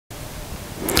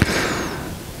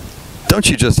Don't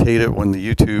you just hate it when the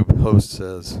YouTube host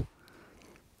says,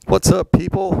 "What's up,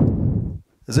 people?"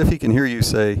 As if he can hear you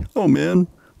say, "Oh man,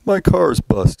 my car's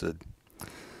busted."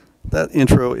 That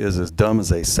intro is as dumb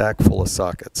as a sack full of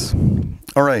sockets.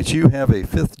 Alright, you have a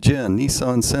 5th gen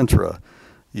Nissan Sentra,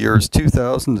 years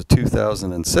 2000 to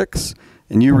 2006,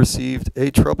 and you received a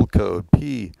trouble code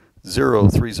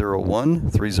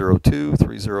P0301, 302,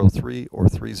 303, or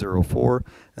 304,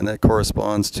 and that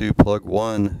corresponds to plug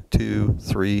 1, 2,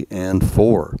 3, and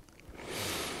 4.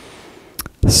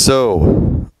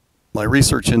 So, my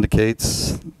research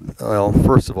indicates, well,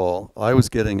 first of all, I was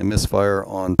getting a misfire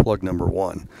on plug number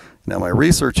 1. Now, my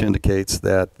research indicates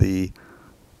that the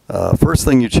first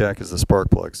thing you check is the spark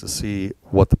plugs to see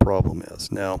what the problem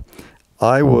is. Now,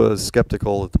 I was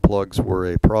skeptical that the plugs were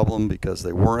a problem because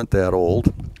they weren't that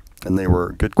old and they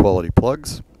were good quality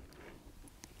plugs.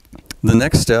 The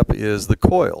next step is the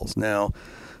coils. Now,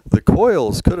 the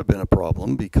coils could have been a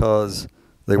problem because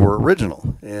they were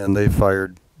original and they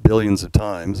fired billions of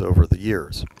times over the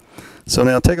years. So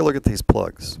now take a look at these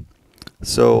plugs.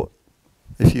 So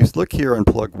if you look here on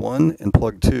plug 1 and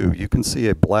plug 2, you can see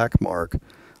a black mark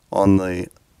on the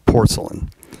porcelain.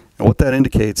 And what that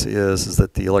indicates is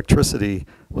that the electricity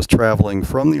was traveling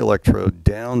from the electrode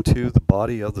down to the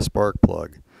body of the spark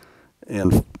plug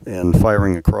and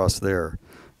firing across there,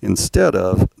 instead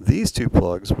of these two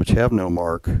plugs, which have no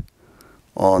mark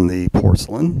on the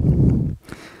porcelain,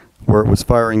 where it was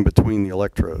firing between the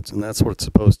electrodes, and that's what it's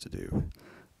supposed to do.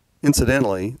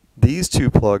 Incidentally, these two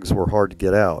plugs were hard to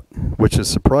get out, which is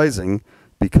surprising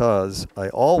because I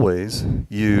always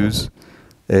use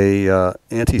a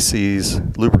anti-seize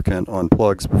lubricant on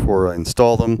plugs before I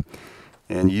install them,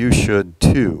 and you should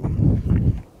too.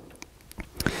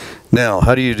 Now,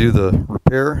 how do you do the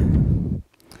repair?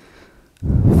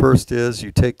 First is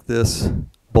you take this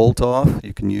bolt off.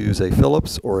 You can use a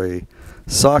Phillips or a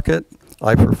socket.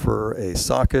 I prefer a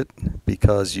socket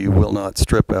because you will not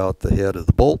strip out the head of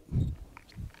the bolt.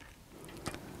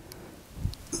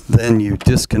 Then you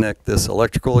disconnect this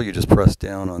electrical. You just press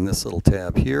down on this little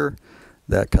tab here.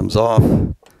 That comes off,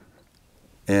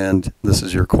 and this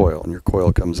is your coil, and your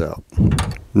coil comes out.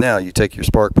 Now you take your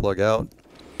spark plug out.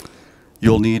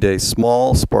 You'll need a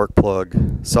small spark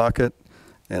plug socket,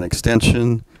 an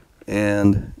extension,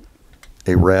 and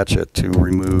a ratchet to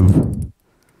remove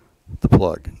the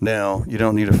plug. Now, you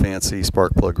don't need a fancy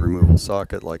spark plug removal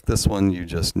socket like this one. You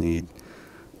just need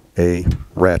a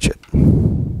ratchet.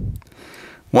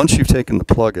 Once you've taken the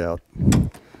plug out,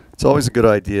 it's always a good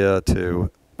idea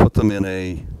to put them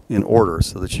in order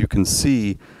so that you can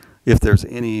see if there's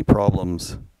any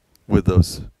problems with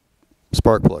those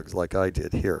spark plugs like I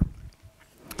did here.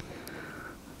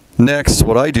 Next,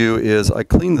 what I do is I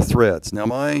clean the threads. Now,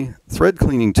 my thread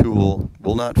cleaning tool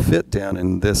will not fit down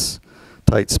in this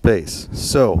tight space.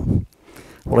 So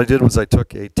what I did was I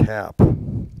took a tap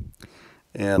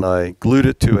and I glued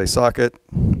it to a socket,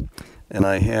 and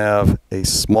I have a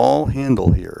small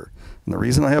handle here. And the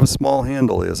reason I have a small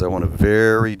handle is I want to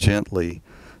very gently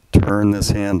turn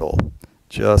this handle,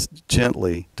 just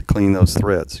gently, to clean those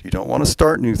threads. You don't want to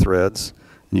start new threads,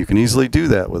 and you can easily do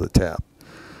that with a tap.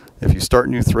 If you start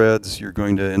new threads, you're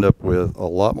going to end up with a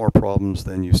lot more problems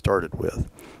than you started with.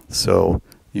 So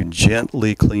you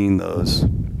gently clean those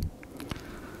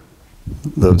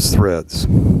threads.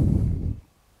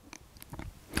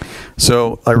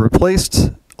 So I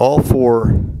replaced all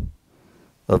 4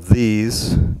 of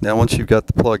these. Now once you've got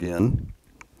the plug in,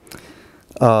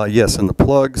 yes, and the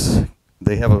plugs,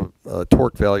 they have a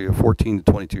torque value of 14 to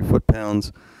 22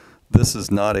 foot-pounds. This is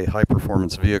not a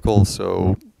high-performance vehicle,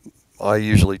 so I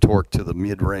usually torque to the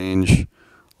mid-range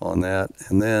on that.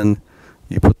 And then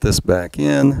you put this back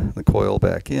in, the coil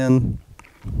back in.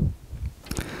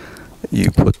 You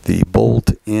put the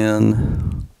bolt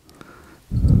in.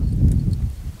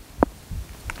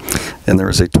 And there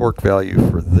is a torque value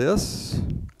for this.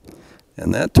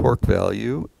 And that torque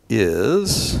value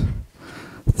is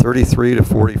 33 to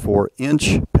 44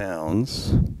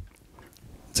 inch-pounds.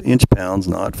 It's inch-pounds,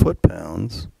 not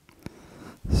foot-pounds.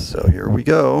 So here we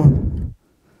go.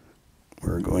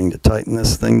 We're going to tighten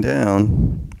this thing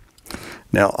down.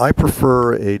 Now, I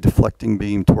prefer a deflecting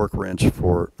beam torque wrench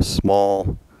for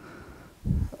small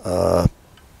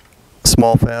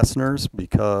fasteners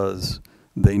because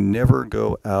they never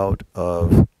go out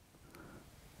of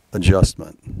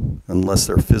adjustment unless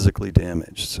they're physically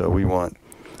damaged. So we want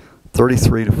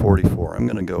 33 to 44. I'm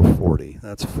going to go 40.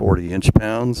 That's 40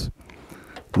 inch-pounds.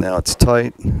 Now it's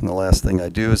tight, and the last thing I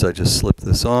do is I just slip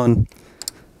this on,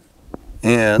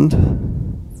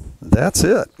 and that's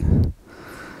it.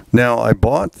 Now, I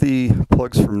bought the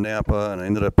plugs from Napa, and I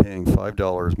ended up paying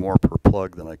 $5 more per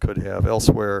plug than I could have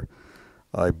elsewhere.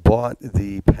 I bought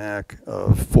the pack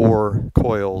of 4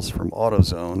 coils from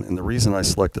Autozone, and the reason I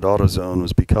selected Autozone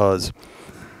was because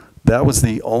that was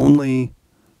the only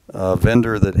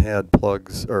vendor that had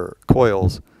plugs or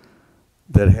coils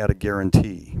that had a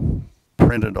guarantee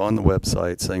printed on the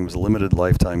website saying it was a limited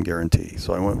lifetime guarantee.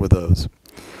 So I went with those.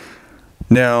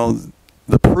 Now,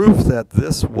 the proof that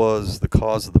this was the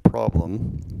cause of the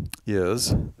problem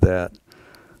is that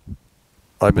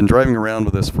I've been driving around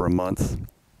with this for a month.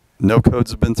 No codes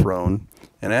have been thrown,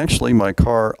 and actually my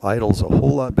car idles a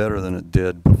whole lot better than it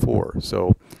did before.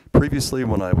 So previously,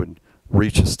 when I would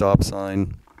reach a stop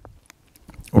sign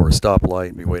or a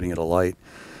stoplight, be waiting at a light,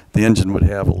 the engine would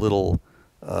have a little,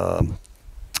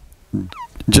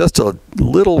 just a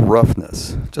little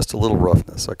roughness,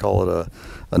 I call it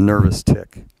a nervous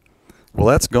tick. Well,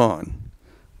 that's gone.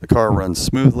 The car runs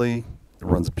smoothly, it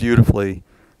runs beautifully,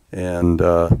 and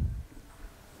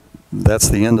that's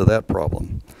the end of that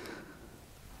problem.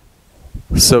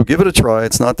 So give it a try.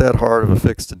 It's not that hard of a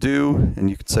fix to do, and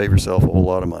you can save yourself a whole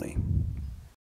lot of money.